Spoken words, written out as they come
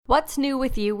What's New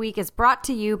With You Week is brought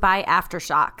to you by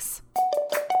Aftershocks.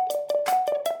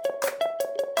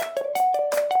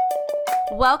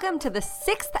 Welcome to the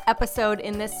 6th episode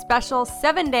in this special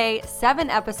 7-day,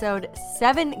 7-episode,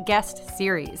 7-guest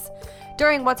series.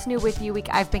 During What's New With You Week,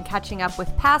 I've been catching up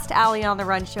with past Allie on the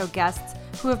Run show guests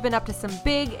who have been up to some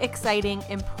big, exciting,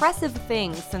 impressive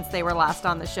things since they were last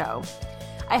on the show.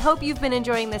 I hope you've been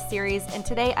enjoying this series, and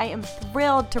today I am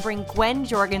thrilled to bring Gwen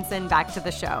Jorgensen back to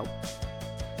the show.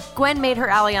 Gwen made her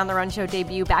Allie on the Run show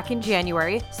debut back in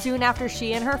January, soon after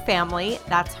she and her family,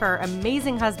 that's her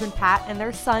amazing husband Pat and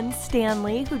their son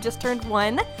Stanley, who just turned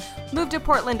 1, moved to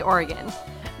Portland, Oregon.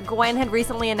 Gwen had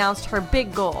recently announced her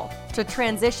big goal, to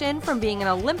transition from being an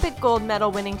Olympic gold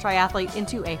medal winning triathlete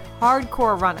into a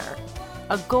hardcore runner,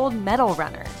 a gold medal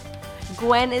runner.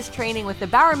 Gwen is training with the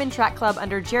Bowerman Track Club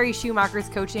under Jerry Schumacher's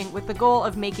coaching with the goal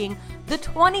of making the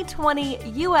 2020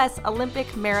 U.S.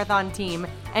 Olympic Marathon team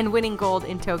and winning gold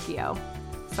in Tokyo.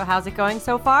 So how's it going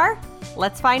so far?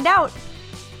 Let's find out.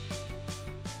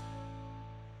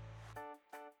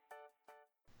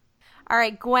 All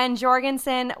right, Gwen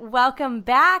Jorgensen, welcome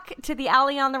back to the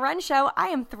Allie on the Run show. I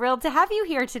am thrilled to have you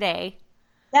here today.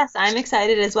 Yes, I'm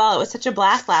excited as well. It was such a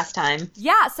blast last time.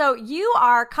 Yeah, so you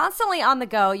are constantly on the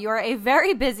go. You are a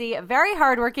very busy, very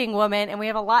hardworking woman, and we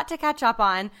have a lot to catch up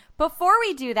on. Before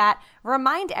we do that,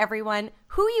 remind everyone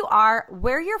who you are,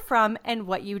 where you're from, and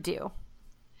what you do.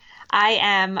 I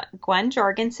am Gwen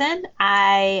Jorgensen.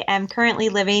 I am currently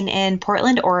living in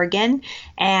Portland, Oregon,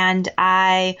 and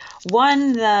I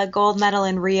won the gold medal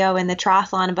in Rio in the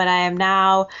triathlon, but I am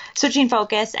now switching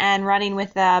focus and running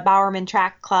with the Bowerman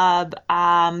Track Club,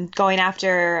 going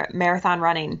after marathon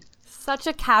running. Such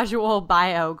a casual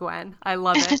bio, Gwen. I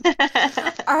love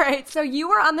it. All right, so you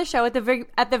were on the show at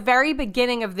the very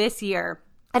beginning of this year.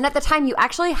 And at the time, you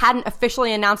actually hadn't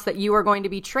officially announced that you were going to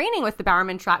be training with the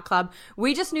Bowerman Track Club.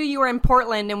 We just knew you were in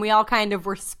Portland, and we all kind of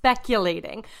were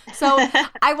speculating. So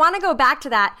I want to go back to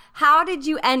that. How did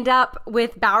you end up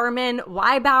with Bowerman?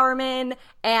 Why Bowerman?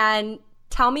 And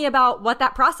tell me about what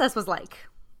that process was like.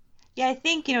 Yeah, I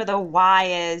think, the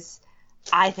why is,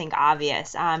 I think,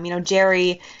 obvious.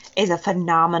 Jerry is a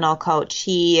phenomenal coach.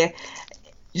 He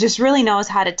just really knows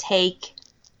how to take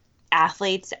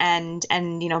athletes and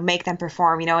make them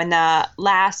perform. In the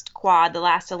last quad, the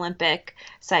last Olympic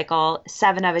cycle,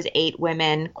 7 of his 8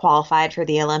 women qualified for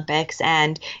the Olympics.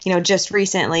 And, just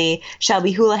recently,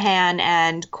 Shelby Houlihan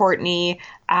and Courtney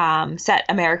set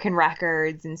American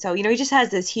records. And so, he just has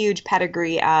this huge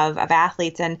pedigree of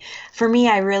athletes. And for me,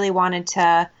 I really wanted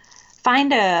to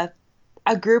find a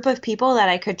group of people that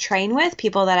I could train with,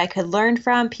 people that I could learn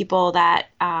from, people that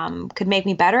could make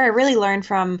me better. I really learned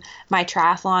from my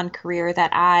triathlon career that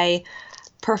I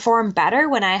perform better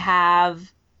when I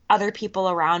have other people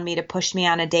around me to push me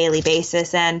on a daily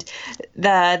basis. And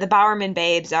the Bowerman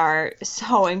babes are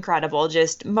so incredible,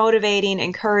 just motivating,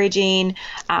 encouraging,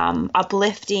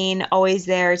 uplifting, always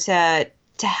there to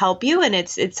help you. And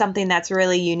it's something that's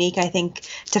really unique, I think,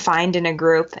 to find in a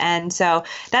group. And so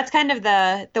that's kind of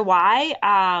the why.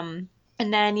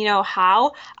 And then,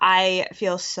 how I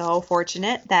feel so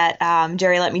fortunate that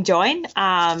Jerry let me join.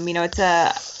 It's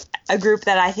a group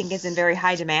that I think is in very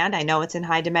high demand. I know it's in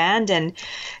high demand. And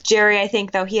Jerry, I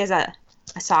think, though, he has a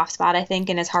soft spot, I think,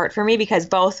 in his heart for me because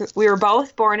we were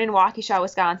both born in Waukesha,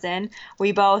 Wisconsin.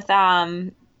 We both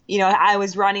I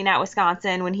was running at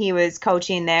Wisconsin when he was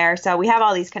coaching there. So we have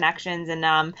all these connections. And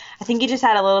I think he just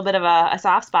had a little bit of a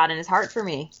soft spot in his heart for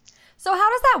me. So how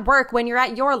does that work when you're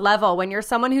at your level, when you're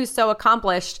someone who's so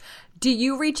accomplished? Do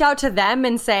you reach out to them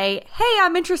and say, hey,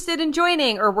 I'm interested in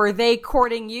joining? Or were they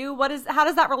courting you? How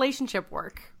does that relationship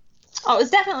work? Oh, it was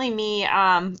definitely me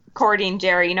courting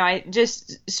Jerry. I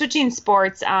just switching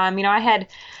sports. I'd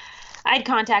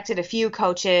contacted a few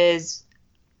coaches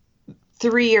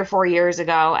 3 or 4 years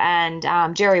ago,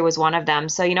 and Jerry was one of them.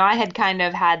 So, I had kind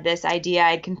of had this idea.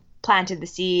 I'd planted the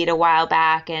seed a while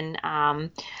back, and I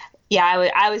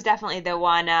was definitely the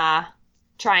one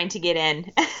trying to get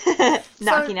in,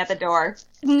 knocking at the door.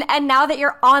 And now that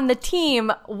you're on the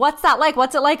team, what's that like?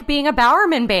 What's it like being a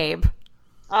Bowerman babe?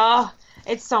 Oh,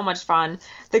 it's so much fun.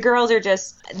 The girls they're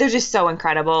just so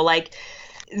incredible. Like,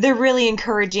 they're really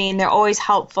encouraging. They're always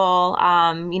helpful.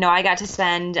 I got to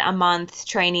spend a month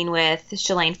training with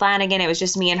Shalane Flanagan. It was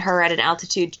just me and her at an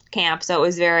altitude camp. So it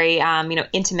was very,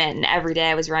 intimate. And every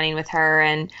day I was running with her.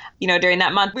 And, during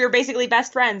that month, we were basically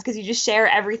best friends because you just share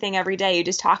everything every day. You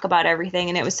just talk about everything.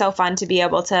 And it was so fun to be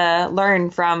able to learn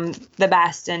from the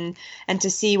best and to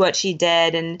see what she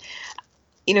did. And,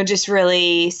 just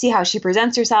really see how she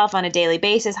presents herself on a daily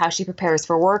basis, how she prepares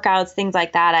for workouts, things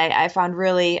like that. I found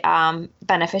really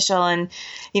beneficial. And,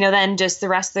 then just the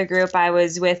rest of the group, I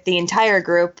was with the entire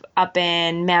group up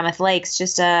in Mammoth Lakes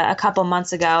just a couple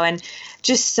months ago. And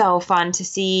just so fun to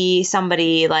see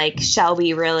somebody like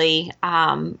Shelby really,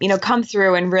 come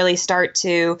through and really start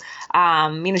to,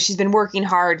 she's been working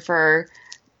hard for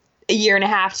a year and a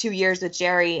half, 2 years with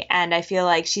Jerry. And I feel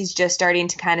like she's just starting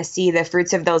to kind of see the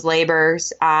fruits of those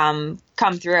labors come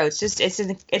through.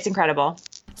 It's incredible.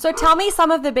 So tell me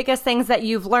some of the biggest things that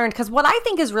you've learned, because what I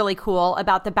think is really cool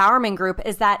about the Bowerman group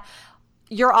is that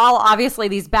you're all obviously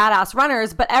these badass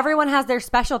runners, but everyone has their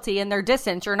specialty in their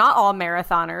distance. You're not all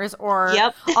marathoners or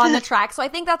on the track. So I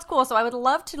think that's cool. So I would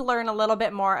love to learn a little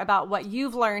bit more about what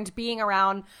you've learned being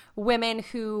around women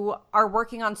who are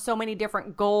working on so many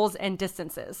different goals and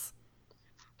distances.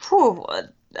 Whew. I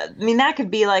mean, that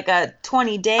could be like a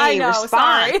 20-day response.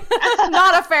 Sorry.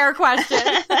 Not a fair question.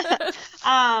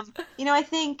 I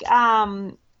think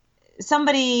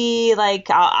somebody like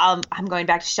I'm going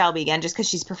back to Shelby again just because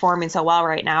she's performing so well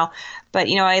right now. But,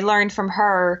 I learned from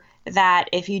her that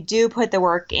if you do put the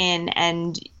work in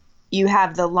and you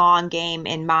have the long game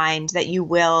in mind, that you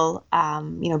will,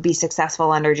 be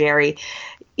successful under Jerry.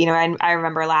 And I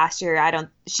remember last year,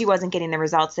 she wasn't getting the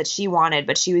results that she wanted,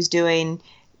 but she was doing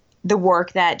the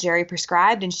work that Jerry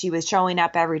prescribed, and she was showing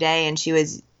up every day and she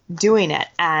was doing it.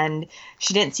 And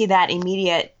she didn't see that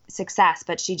immediate success,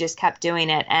 but she just kept doing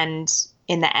it. And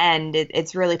in the end,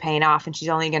 it's really paying off, and she's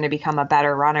only going to become a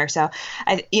better runner. So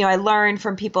I learned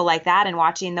from people like that, and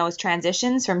watching those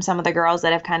transitions from some of the girls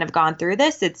that have kind of gone through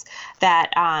this, it's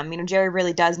that, Jerry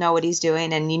really does know what he's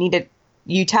doing, and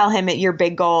you tell him your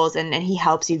big goals, and he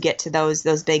helps you get to those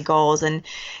big goals. And,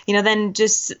 then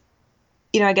just,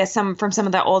 I guess from some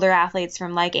of the older athletes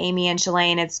from like Amy and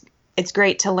Shalane, it's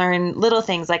great to learn little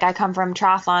things. Like I come from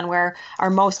triathlon where our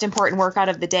most important workout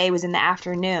of the day was in the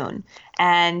afternoon.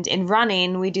 And in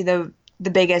running, we do the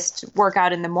biggest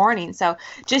workout in the morning. So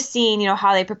just seeing,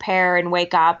 how they prepare and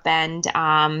wake up and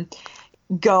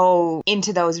go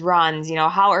into those runs,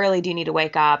 how early do you need to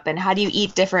wake up and how do you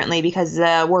eat differently because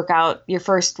your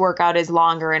first workout is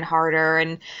longer and harder.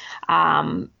 And,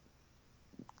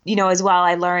 as well,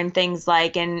 I learned things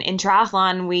like in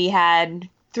triathlon, we had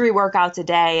 3 workouts a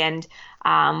day, and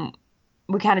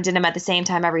we kind of did them at the same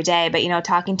time every day. But,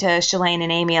 talking to Shalane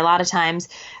and Amy, a lot of times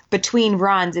between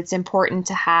runs, it's important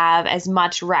to have as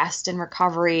much rest and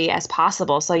recovery as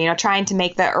possible. So, trying to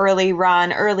make the early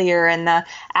run earlier and the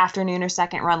afternoon or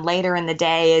second run later in the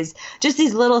day is just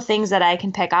these little things that I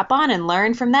can pick up on and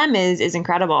learn from them is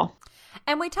incredible.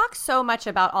 And we talk so much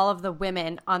about all of the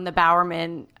women on the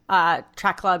Bowerman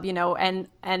Track Club,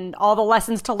 and all the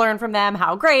lessons to learn from them,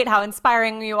 how great, how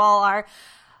inspiring you all are.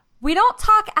 We don't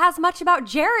talk as much about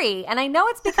Jerry. And I know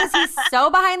it's because he's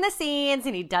so behind the scenes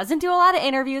and he doesn't do a lot of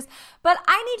interviews. But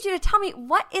I need you to tell me,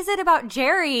 what is it about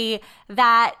Jerry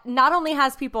that not only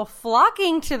has people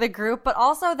flocking to the group, but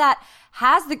also that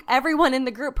has everyone in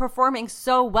the group performing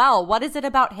so well? What is it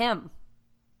about him?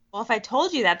 Well, if I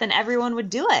told you that, then everyone would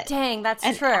do it. Dang, that's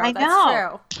true. I know.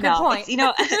 That's true. Good point.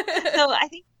 So I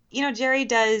think, Jerry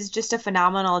does just a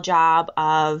phenomenal job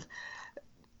of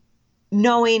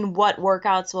knowing what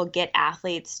workouts will get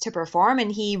athletes to perform.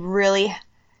 And he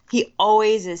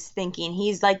always is thinking.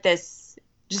 He's like this,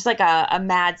 just like a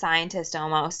mad scientist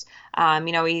almost.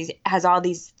 He has all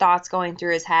these thoughts going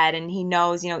through his head, and he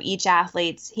knows, each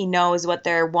athlete, he knows what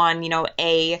their one,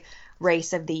 a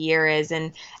race of the year is,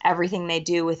 and everything they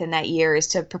do within that year is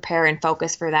to prepare and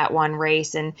focus for that one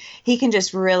race. And he can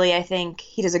just really, I think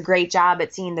he does a great job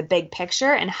at seeing the big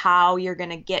picture and how you're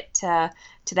going to get to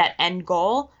that end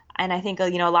goal. And I think, a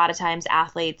lot of times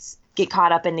athletes get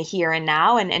caught up in the here and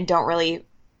now and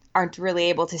aren't really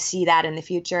able to see that in the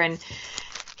future. And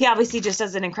he obviously just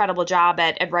does an incredible job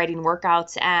at writing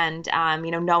workouts and,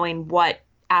 knowing what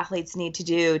athletes need to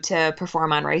do to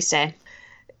perform on race day.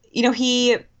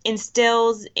 He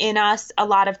instills in us a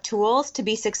lot of tools to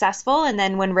be successful. And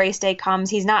then when race day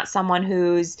comes, he's not someone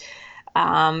who's,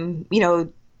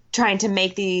 trying to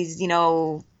make these,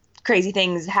 crazy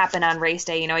things happen on race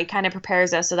day. He kind of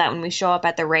prepares us so that when we show up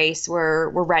at the race, we're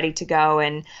ready to go.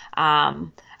 And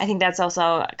I think that's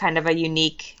also kind of a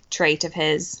unique trait of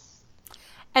his.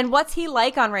 And what's he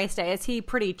like on race day? Is he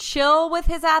pretty chill with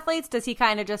his athletes? Does he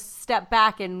kind of just step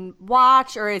back and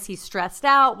watch, or is he stressed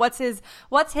out? What's his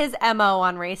MO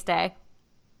on race day?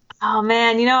 Oh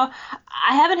man,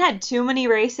 I haven't had too many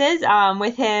races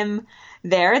with him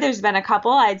there. There's been a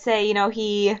couple. I'd say,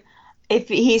 if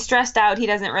he's stressed out, he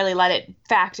doesn't really let it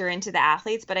factor into the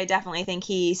athletes, but I definitely think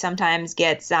he sometimes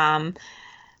gets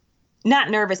not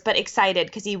nervous, but excited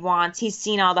because he's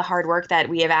seen all the hard work that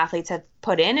we have athletes have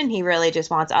put in, and he really just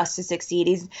wants us to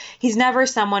succeed. He's never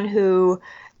someone who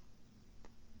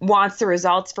wants the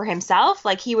results for himself.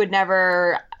 Like, he would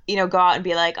never, go out and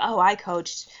be like, oh, I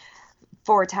coached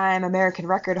 4-time American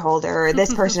record holder or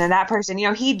this person and that person.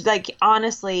 He like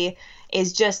honestly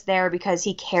is just there because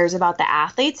he cares about the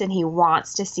athletes and he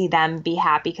wants to see them be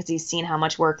happy because he's seen how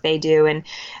much work they do. And,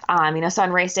 so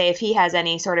on race day, if he has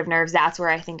any sort of nerves, that's where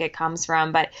I think it comes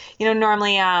from. But,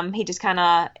 normally he just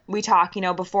we talk,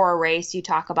 before a race, you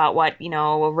talk about what,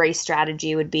 a race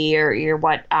strategy would be or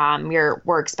what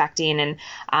we're expecting.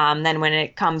 And then when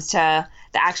it comes to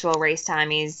the actual race time,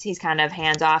 he's kind of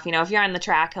hands off. If you're on the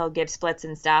track, he'll give splits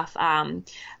and stuff.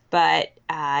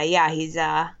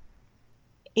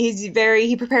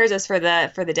 He prepares us for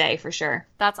the day for sure.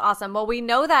 That's awesome. Well, we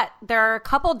know that there are a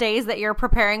couple days that you're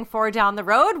preparing for down the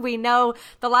road. We know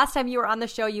the last time you were on the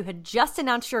show, you had just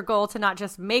announced your goal to not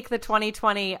just make the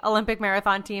 2020 Olympic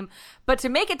marathon team, but to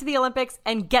make it to the Olympics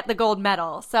and get the gold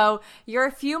medal. So you're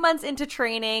a few months into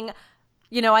training.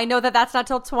 I know that that's not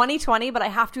till 2020, but I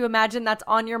have to imagine that's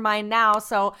on your mind now.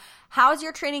 So how's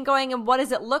your training going and what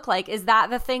does it look like? Is that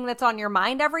the thing that's on your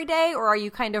mind every day, or are you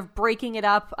kind of breaking it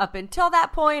up until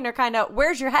that point, or kind of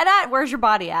where's your head at? Where's your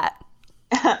body at?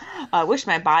 I wish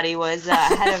my body was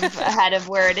ahead of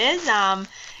where it is.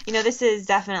 This is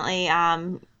definitely,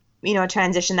 a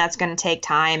transition that's going to take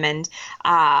time. And,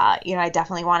 I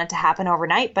definitely want it to happen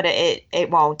overnight, but it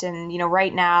won't. And,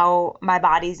 right now my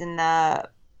body's in the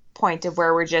point of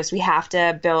where we have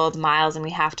to build miles and we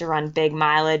have to run big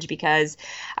mileage because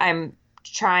I'm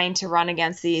trying to run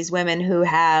against these women who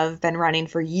have been running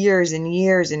for years and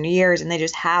years and years, and they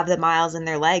just have the miles in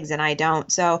their legs and I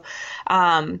don't. So,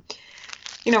 right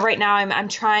now I'm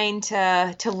trying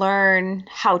to learn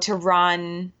how to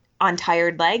run on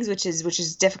tired legs, which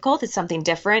is difficult. It's something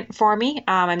different for me.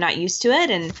 I'm not used to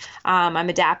it, and I'm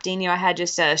adapting. I had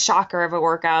just a shocker of a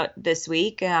workout this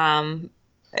week.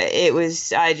 My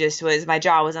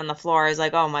jaw was on the floor. I was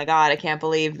like, oh my God, I can't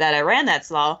believe that I ran that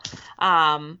slow.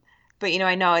 But,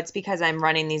 I know it's because I'm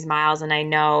running these miles and I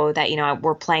know that,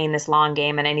 we're playing this long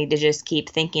game and I need to just keep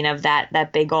thinking of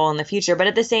that big goal in the future. But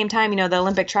at the same time, the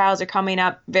Olympic trials are coming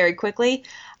up very quickly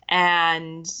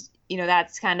and,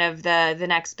 that's kind of the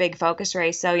next big focus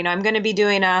race. So, I'm going to be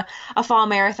doing a fall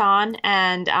marathon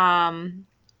and,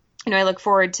 I look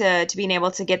forward to being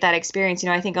able to get that experience.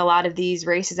 I think a lot of these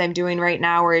races I'm doing right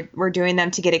now, we're doing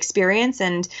them to get experience.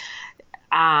 And,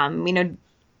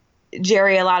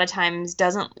 Jerry a lot of times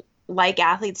doesn't like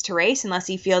athletes to race unless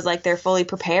he feels like they're fully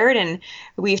prepared. And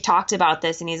we've talked about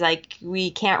this and he's like, we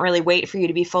can't really wait for you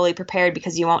to be fully prepared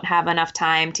because you won't have enough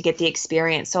time to get the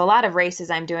experience. So a lot of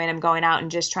races I'm going out and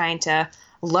just trying to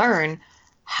learn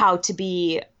how to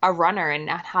be a runner and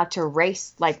how to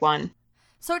race like one.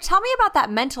 So tell me about that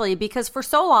mentally, because for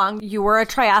so long you were a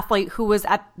triathlete who was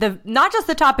at not just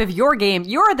the top of your game,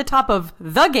 you're at the top of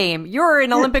the game. You're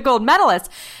an Olympic gold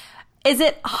medalist. Is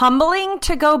it humbling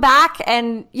to go back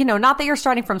and, not that you're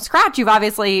starting from scratch, you're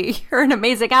an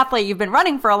amazing athlete, you've been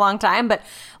running for a long time, but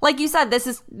like you said, this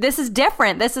is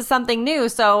different. This is something new.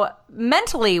 So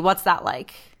mentally, what's that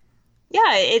like?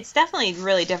 Yeah, it's definitely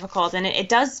really difficult. And it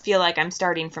does feel like I'm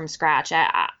starting from scratch.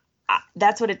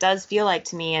 That's what it does feel like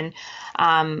to me.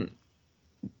 And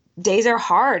days are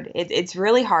hard. It's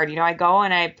really hard. I go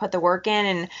and I put the work in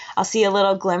and I'll see a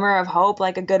little glimmer of hope,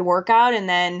 like a good workout. And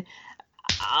then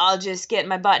I'll just get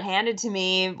my butt handed to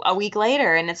me a week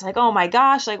later. And it's like, oh my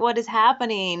gosh, like what is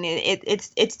happening?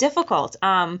 It's difficult.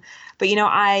 But,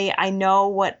 I know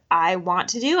what I want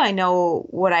to do. I know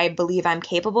what I believe I'm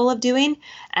capable of doing.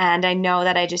 And I know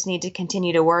that I just need to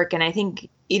continue to work. And I think,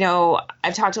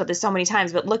 I've talked about this so many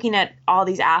times, but looking at all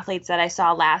these athletes that I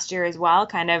saw last year as well,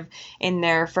 kind of in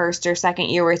their first or second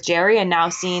year with Jerry, and now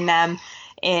seeing them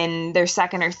in their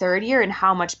second or third year and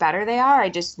how much better they are, I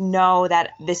just know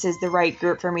that this is the right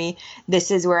group for me.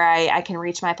 This is where I can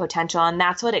reach my potential. And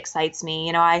that's what excites me.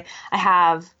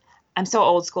 I'm so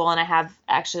old school, and I have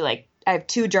actually I have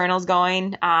 2 journals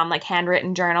going, like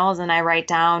handwritten journals, and I write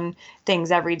down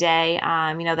things every day,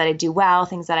 that I do well,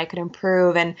 things that I could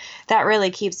improve. And that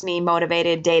really keeps me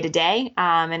motivated day to day.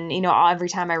 And, every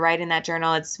time I write in that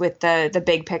journal, it's with the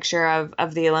big picture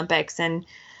of the Olympics. And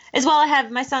as well, I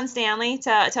have my son Stanley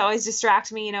to always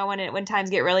distract me, when times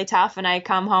get really tough and I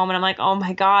come home and I'm like, oh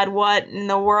my God, what in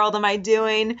the world am I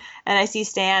doing? And I see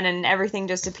Stan and everything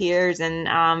just appears, and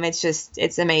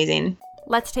it's amazing.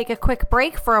 Let's take a quick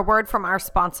break for a word from our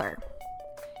sponsor.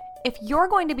 If you're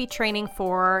going to be training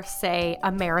for, say,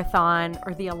 a marathon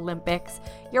or the Olympics,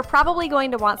 you're probably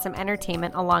going to want some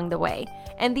entertainment along the way.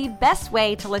 And the best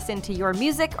way to listen to your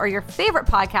music or your favorite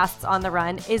podcasts on the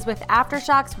run is with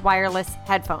Aftershok's wireless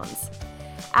headphones.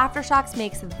 Aftershok's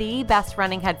makes the best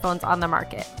running headphones on the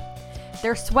market.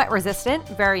 They're sweat resistant,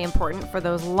 very important for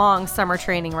those long summer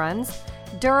training runs,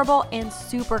 durable, and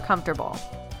super comfortable.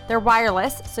 They're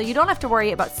wireless, so you don't have to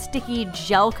worry about sticky,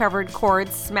 gel-covered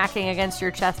cords smacking against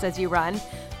your chest as you run,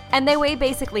 and they weigh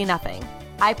basically nothing.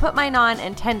 I put mine on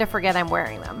and tend to forget I'm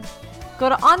wearing them. Go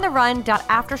to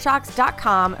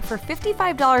ontherun.aftershoks.com for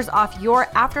 $55 off your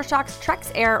Aftershok's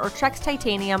Trex Air or Trex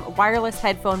Titanium wireless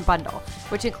headphone bundle,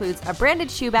 which includes a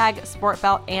branded shoe bag, sport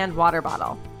belt, and water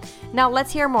bottle. Now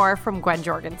let's hear more from Gwen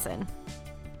Jorgensen.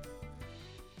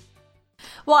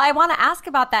 Well, I want to ask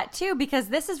about that too, because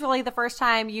this is really the first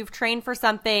time you've trained for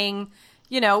something,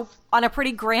 on a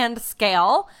pretty grand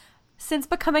scale since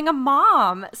becoming a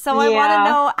mom. So I want to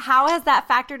know, how has that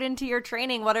factored into your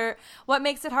training? What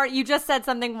makes it hard? You just said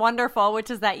something wonderful, which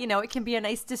is that, it can be a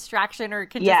nice distraction or it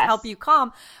can just help you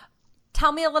calm.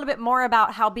 Tell me a little bit more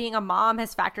about how being a mom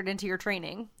has factored into your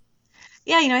training.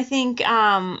 Yeah, I think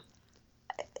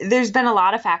there's been a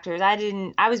lot of factors. I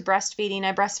was breastfeeding.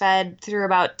 I breastfed through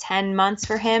about 10 months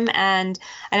for him, and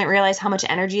I didn't realize how much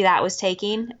energy that was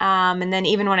taking. And then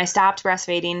even when I stopped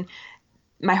breastfeeding,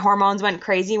 my hormones went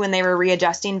crazy when they were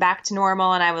readjusting back to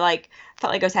normal, and I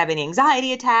felt like I was having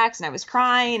anxiety attacks, and I was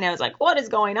crying, and I was like, what is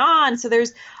going on? So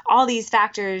there's all these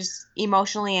factors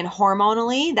emotionally and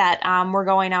hormonally that were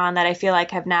going on that I feel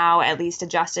like have now at least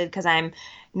adjusted, because I'm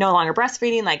no longer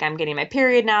breastfeeding. Like, I'm getting my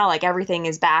period now. Like, everything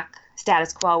is back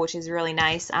status quo, which is really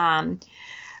nice.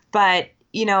 But,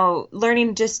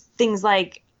 learning just things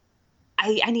like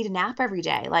I need a nap every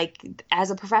day. Like, as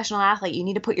a professional athlete, you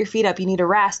need to put your feet up, you need to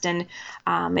rest. And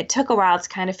it took a while to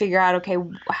kind of figure out, okay,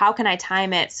 how can I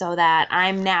time it so that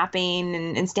I'm napping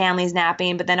and Stanley's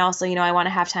napping, but then also, I want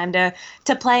to have time to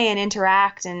play and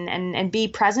interact and be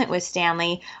present with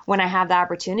Stanley when I have the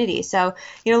opportunity. So,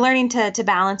 learning to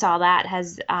balance all that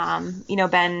has,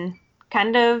 been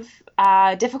kind of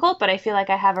difficult, but I feel like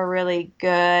I have a really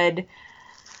good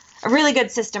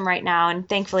system right now, and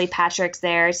thankfully Patrick's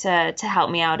there to help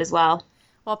me out as well.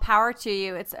 Well, power to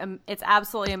you. It's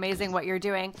absolutely amazing what you're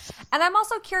doing. And I'm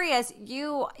also curious,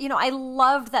 I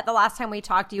loved that the last time we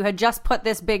talked, you had just put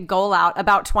this big goal out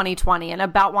about 2020 and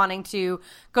about wanting to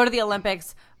go to the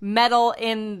Olympics, medal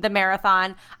in the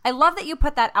marathon. I love that you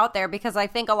put that out there, because I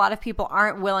think a lot of people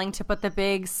aren't willing to put the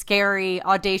big, scary,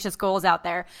 audacious goals out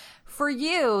there. For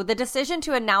you, the decision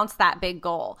to announce that big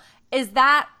goal,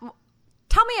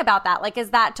 tell me about that. Like,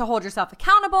 is that to hold yourself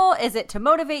accountable? Is it to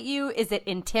motivate you? Is it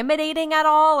intimidating at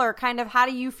all? Or kind of, how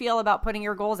do you feel about putting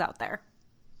your goals out there?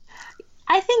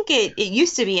 I think it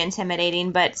used to be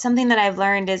intimidating, but something that I've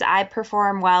learned is I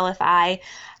perform well if I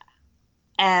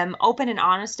am open and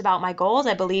honest about my goals.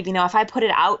 I believe, if I put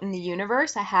it out in the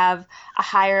universe, I have a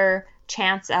higher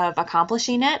chance of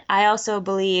accomplishing it. I also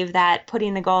believe that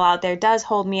putting the goal out there does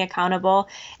hold me accountable.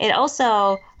 It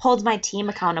also holds my team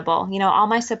accountable. All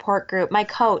my support group, my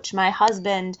coach, my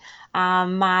husband,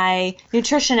 my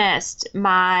nutritionist,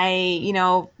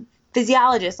 my,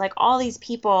 physiologist, like all these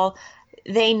people,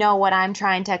 they know what I'm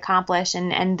trying to accomplish,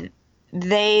 and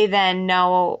they then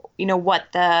know,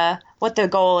 what the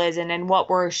goal is and what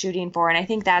we're shooting for. And I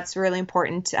think that's really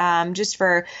important, just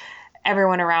for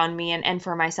everyone around me and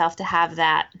for myself to have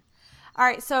that. All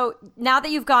right. So now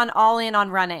that you've gone all in on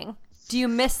running, do you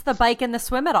miss the bike and the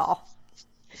swim at all?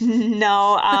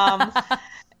 No.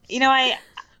 I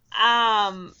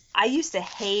used to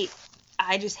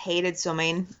I just hated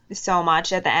swimming so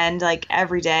much at the end. Like,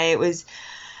 every day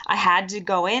I had to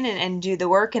go in and do the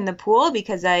work in the pool,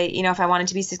 because if I wanted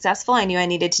to be successful, I knew I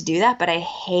needed to do that, but I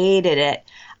hated it.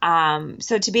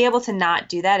 So to be able to not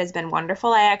do that has been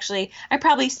wonderful. I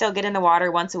probably still get in the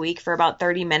water once a week for about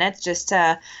 30 minutes just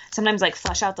to sometimes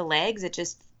flush out the legs. It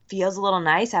just feels a little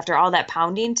nice after all that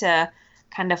pounding to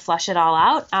kind of flush it all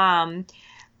out.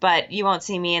 But you won't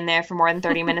see me in there for more than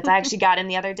 30 minutes. I actually got in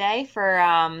the other day for,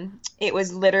 it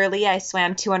was literally, I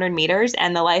swam 200 meters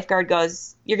and the lifeguard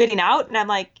goes, "You're getting out?" And I'm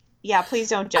like, "Yeah, please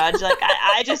don't judge. Like,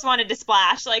 I just wanted to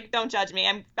splash. Like, don't judge me.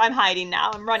 I'm hiding now.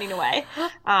 I'm running away."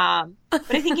 But I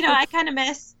think,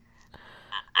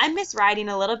 I miss riding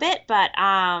a little bit, but,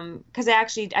 cause I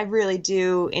really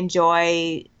do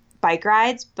enjoy bike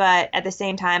rides, but at the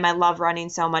same time, I love running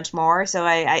so much more. So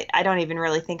I don't even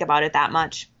really think about it that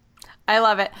much. I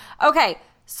love it. Okay.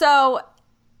 So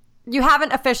you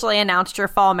haven't officially announced your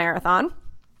fall marathon.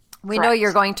 We know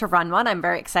you're going to run one. I'm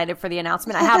very excited for the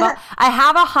announcement. I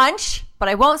have a hunch, but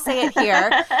I won't say it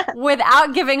here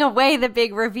without giving away the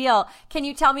big reveal. Can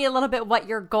you tell me a little bit what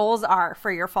your goals are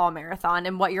for your fall marathon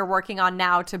and what you're working on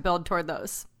now to build toward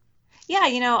those? Yeah,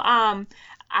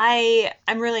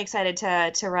 I'm really excited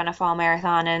to run a fall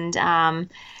marathon, and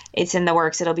it's in the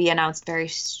works. It'll be announced very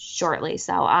shortly.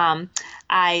 So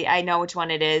I know which one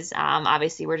it is.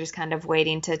 Obviously, we're just kind of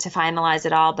waiting to finalize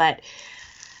it all, but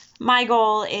my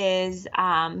goal is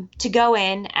to go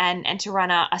in and to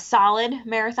run a solid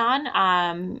marathon.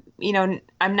 I'm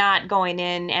not going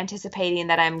in anticipating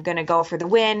that I'm going to go for the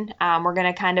win. We're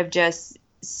going to kind of just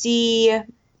see,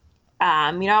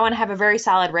 I want to have a very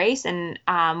solid race, and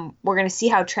we're going to see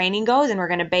how training goes, and we're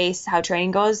going to base how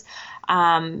training goes.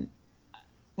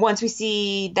 Once we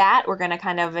see that, we're going to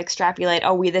kind of extrapolate,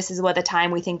 this is what the time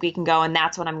we think we can go, and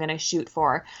that's what I'm going to shoot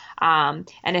for. And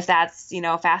if that's,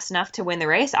 fast enough to win the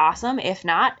race, awesome. If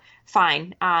not,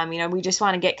 fine. We just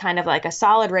want to get kind of like a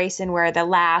solid race in where the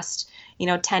last,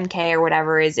 10K or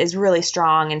whatever is really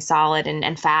strong and solid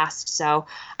and fast. So,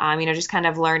 just kind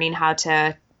of learning how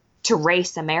to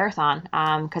race a marathon,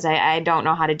 because I don't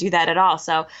know how to do that at all.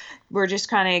 So we're just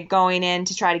kind of going in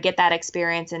to try to get that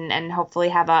experience and hopefully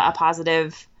have a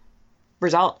positive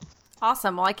result.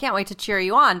 Awesome. Well, I can't wait to cheer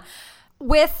you on.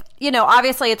 With,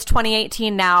 obviously it's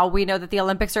 2018 now. We know that the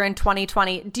Olympics are in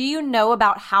 2020. Do you know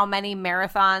about how many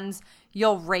marathons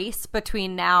you'll race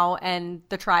between now and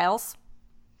the trials?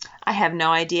 I have no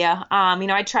idea.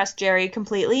 I trust Jerry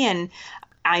completely, and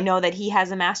I know that he has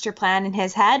a master plan in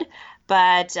his head.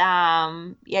 But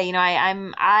I'm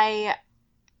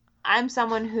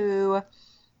someone who,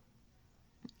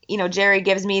 Jerry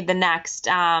gives me the next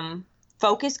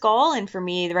focus goal, and for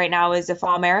me right now is a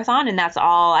fall marathon, and that's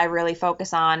all I really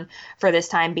focus on for this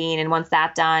time being. And once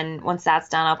that's done,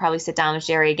 I'll probably sit down with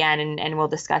Jerry again and we'll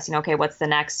discuss, okay, what's the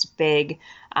next big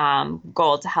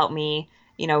goal to help me,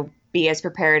 be as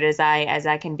prepared as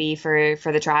I can be for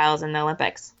the trials and the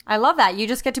Olympics. I love that. You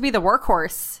just get to be the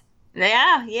workhorse.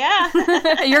 Yeah.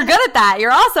 You're good at that.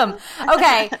 You're awesome.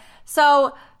 Okay,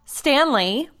 so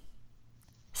Stanley's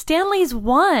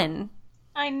won.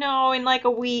 I know, in like a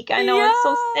week. I know, It's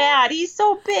so sad. He's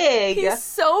so big. He's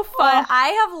so fun. I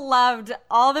have loved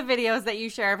all the videos that you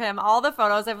share of him, all the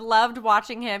photos. I've loved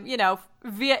watching him,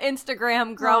 via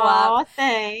Instagram grow up.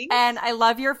 Thanks. And I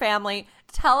love your family.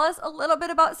 Tell us a little bit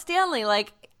about Stanley.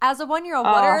 Like, as a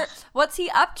 1-year-old, what's he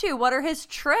up to? What are his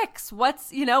tricks?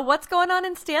 What's going on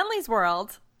in Stanley's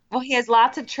world? Well, he has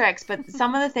lots of tricks, but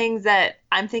some of the things that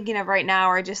I'm thinking of right now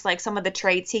are just like some of the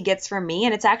traits he gets from me.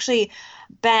 And it's actually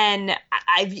been,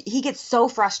 he gets so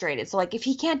frustrated. So like if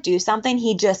he can't do something,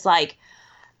 he just like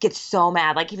gets so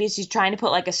mad. Like if he's trying to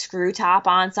put like a screw top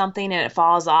on something and it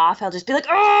falls off, he'll just be like,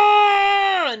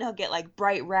 "Arr!" And he'll get like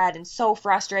bright red and so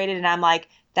frustrated. And I'm like,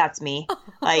 that's me.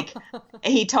 Like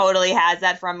he totally has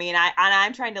that from me. And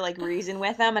I'm trying to like reason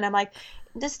with him. And I'm like,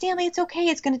 Stanley, it's okay.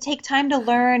 It's going to take time to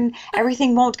learn.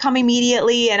 Everything won't come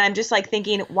immediately. And I'm just like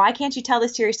thinking, why can't you tell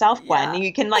this to yourself, Gwen? Yeah.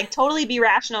 You can like totally be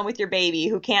rational with your baby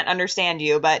who can't understand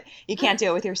you, but you can't do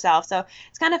it with yourself. So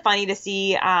it's kind of funny to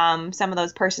see some of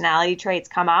those personality traits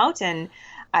come out. And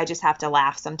I just have to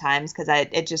laugh sometimes because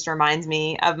it just reminds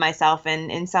me of myself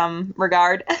in some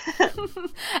regard.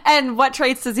 And what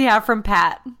traits does he have from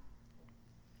Pat?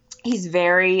 He's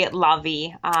very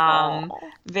lovey,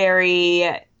 very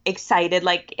excited.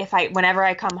 Like whenever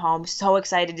I come home, so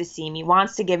excited to see me,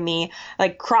 wants to give me,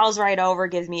 like crawls right over,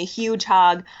 gives me a huge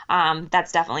hug.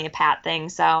 That's definitely a Pat thing.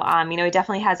 So, he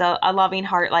definitely has a loving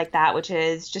heart like that, which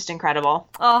is just incredible.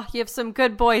 Oh, you have some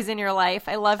good boys in your life.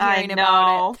 I love hearing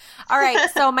about it. All right.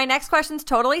 So my next question's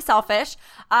totally selfish.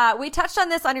 We touched on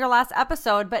this on your last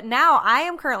episode, but now I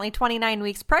am currently 29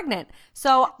 weeks pregnant.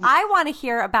 So I want to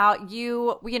hear about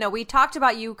you. We talked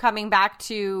about you coming back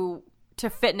to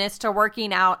fitness, to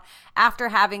working out after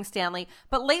having Stanley.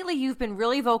 But lately you've been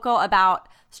really vocal about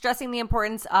stressing the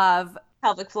importance of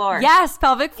pelvic floor. Yes,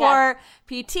 pelvic floor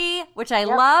PT, which I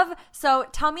love. So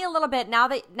tell me a little bit, now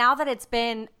that it's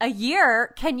been a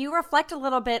year, can you reflect a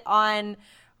little bit on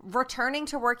returning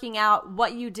to working out,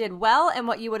 what you did well and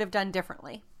what you would have done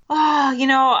differently? Oh,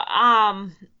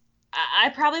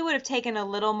 I probably would have taken a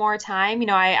little more time.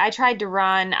 I tried to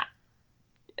run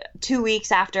 2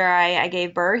 weeks after I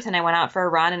gave birth, and I went out for a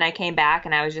run, and I came back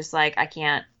and I was just like, I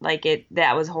can't, like it,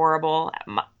 that was horrible.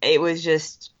 It was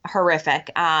just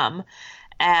horrific.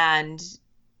 And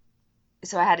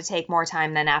so I had to take more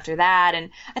time then after that. And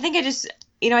I think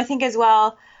I think as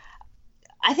well,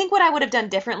 I think what I would have done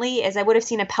differently is I would have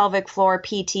seen a pelvic floor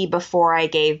PT before I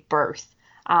gave birth.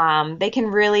 They can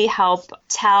really help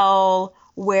tell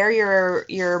where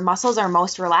your muscles are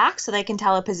most relaxed so they can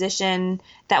tell a position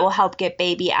that will help get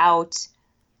baby out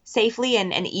safely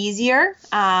and easier.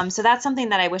 So that's something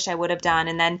that I wish I would have done.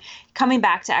 And then coming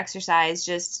back to exercise,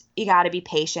 just you got to be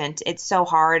patient. It's so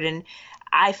hard. And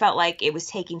I felt like it was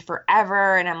taking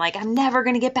forever. And I'm like, I'm never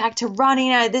going to get back to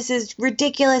running. This is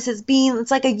ridiculous.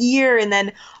 It's like a year. And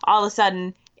then all of a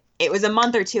sudden it was a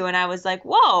month or two. And I was like,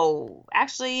 whoa,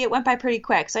 actually it went by pretty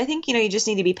quick. So I think, you just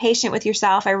need to be patient with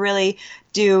yourself. I really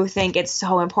do think it's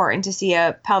so important to see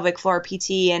a pelvic floor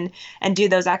PT and do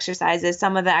those exercises.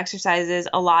 Some of the exercises,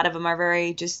 a lot of them are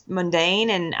very just mundane,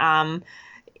 and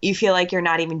you feel like you're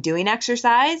not even doing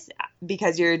exercise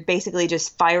because you're basically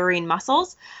just firing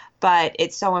muscles. But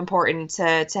it's so important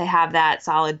to have that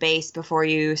solid base before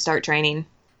you start training.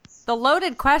 The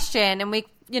loaded question, and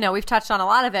we've touched on a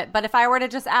lot of it, but if I were to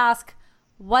just ask,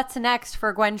 what's next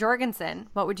for Gwen Jorgensen,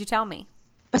 what would you tell me?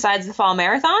 Besides the fall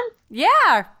marathon?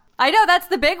 Yeah, I know that's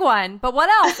the big one, but what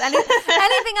else?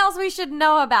 Anything else we should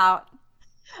know about?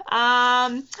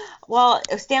 Well,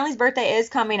 Stanley's birthday is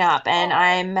coming up, and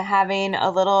I'm having a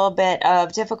little bit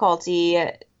of difficulty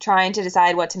trying to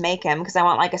decide what to make him because I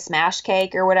want like a smash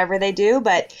cake or whatever they do,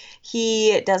 but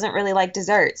he doesn't really like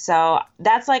dessert. So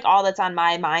that's like all that's on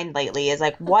my mind lately is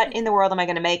like, what in the world am I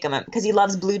going to make him? Because he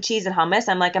loves blue cheese and hummus.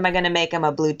 I'm like, am I going to make him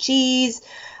a blue cheese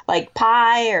like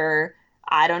pie, or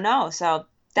I don't know. So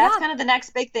that's kind of the next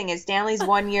big thing is Stanley's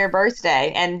 1 year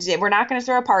birthday, and we're not going to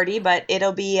throw a party, but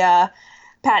it'll be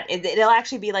Pat, it'll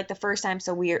actually be like the first time.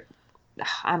 So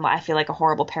I feel like a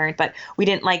horrible parent, but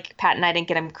Pat and I didn't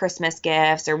get him Christmas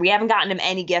gifts, or we haven't gotten him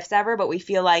any gifts ever, but we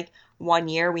feel like 1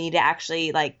 year we need to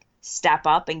actually like step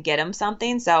up and get him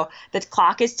something. So the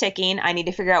clock is ticking. I need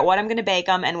to figure out what I'm going to bake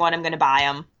him and what I'm going to buy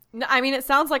him. I mean, it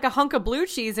sounds like a hunk of blue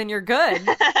cheese and you're good.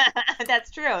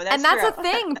 That's true. That's a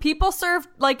thing. People serve,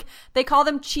 like, they call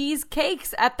them cheese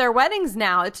cakes at their weddings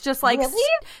now. It's just like,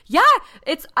 really? Yeah,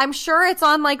 I'm sure it's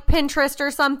on like Pinterest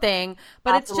or something,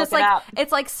 but it's just like,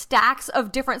 it's like stacks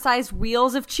of different sized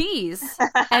wheels of cheese,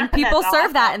 and people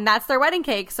serve that, and that's their wedding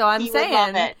cake. So I'm saying,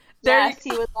 would love it. Yes,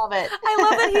 he would love it. I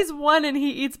love that he's one and he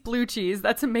eats blue cheese.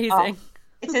 That's amazing.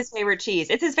 It's his favorite cheese.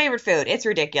 It's his favorite food. It's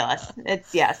ridiculous.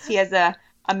 He has a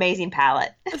amazing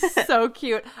palate. So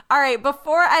cute. All right,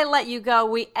 before I let you go,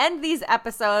 we end these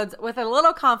episodes with a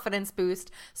little confidence boost.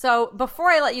 So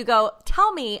before I let you go,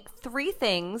 tell me 3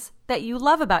 things that you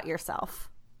love about yourself.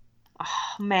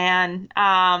 Oh, man.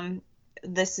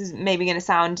 This is maybe going to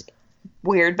sound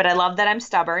weird, but I love that I'm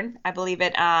stubborn. I believe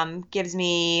it gives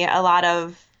me a lot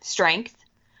of strength.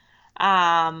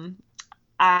 I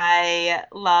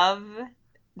love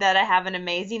that I have an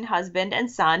amazing husband and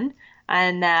son,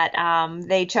 and that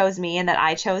they chose me and that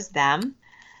I chose them.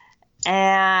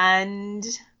 And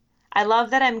I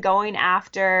love that I'm going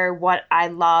after what I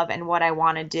love and what I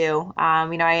want to do.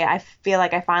 I feel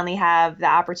like I finally have the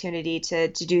opportunity to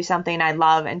do something I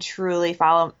love and truly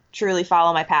follow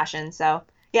my passion. So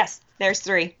yes, there's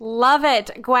 3. Love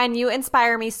it. Gwen, you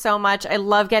inspire me so much. I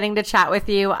love getting to chat with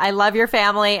you. I love your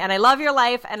family and I love your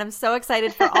life. And I'm so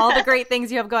excited for all the great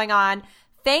things you have going on.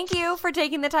 Thank you for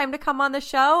taking the time to come on the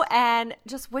show, and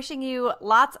just wishing you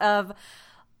lots of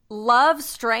love,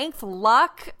 strength,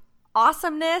 luck,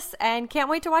 awesomeness, and can't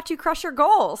wait to watch you crush your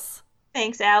goals.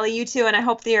 Thanks, Allie. You too. And I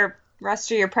hope the rest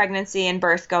of your pregnancy and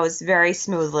birth goes very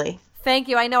smoothly. Thank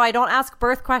you. I know I don't ask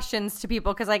birth questions to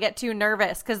people because I get too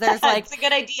nervous, because there's like... It's a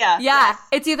good idea. Yeah. Yes.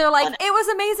 It's either like, it was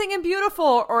amazing and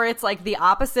beautiful, or it's like the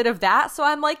opposite of that. So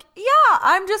I'm like, yeah,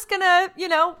 I'm just going to,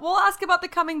 we'll ask about the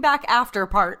coming back after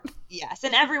part. Yes.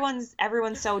 And everyone's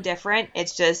so different.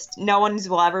 It's just no one's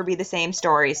will ever be the same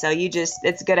story. So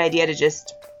it's a good idea to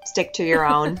just stick to your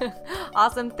own.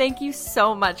 Awesome. Thank you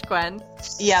so much, Gwen.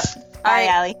 Yep. Bye,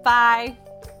 Allie. Bye.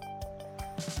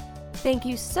 Thank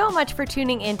you so much for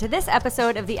tuning in to this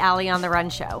episode of the Allie on the Run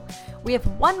Show. We have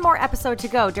one more episode to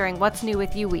go during What's New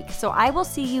With You week, so I will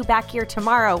see you back here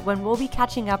tomorrow when we'll be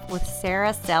catching up with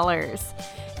Sarah Sellers.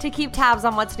 To keep tabs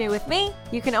on what's new with me,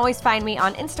 you can always find me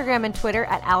on Instagram and Twitter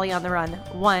at Allie on the Run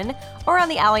 1 or on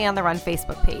the Allie on the Run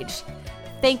Facebook page.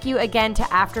 Thank you again to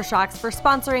Aftershocks for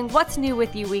sponsoring What's New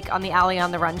With You week on the Allie on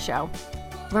the Run Show.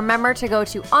 Remember to go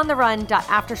to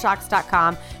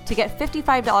ontherun.aftershocks.com to get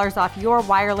 $55 off your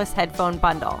wireless headphone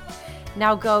bundle.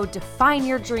 Now go define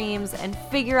your dreams and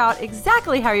figure out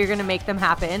exactly how you're going to make them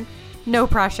happen. No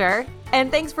pressure.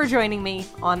 And thanks for joining me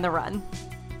on the run.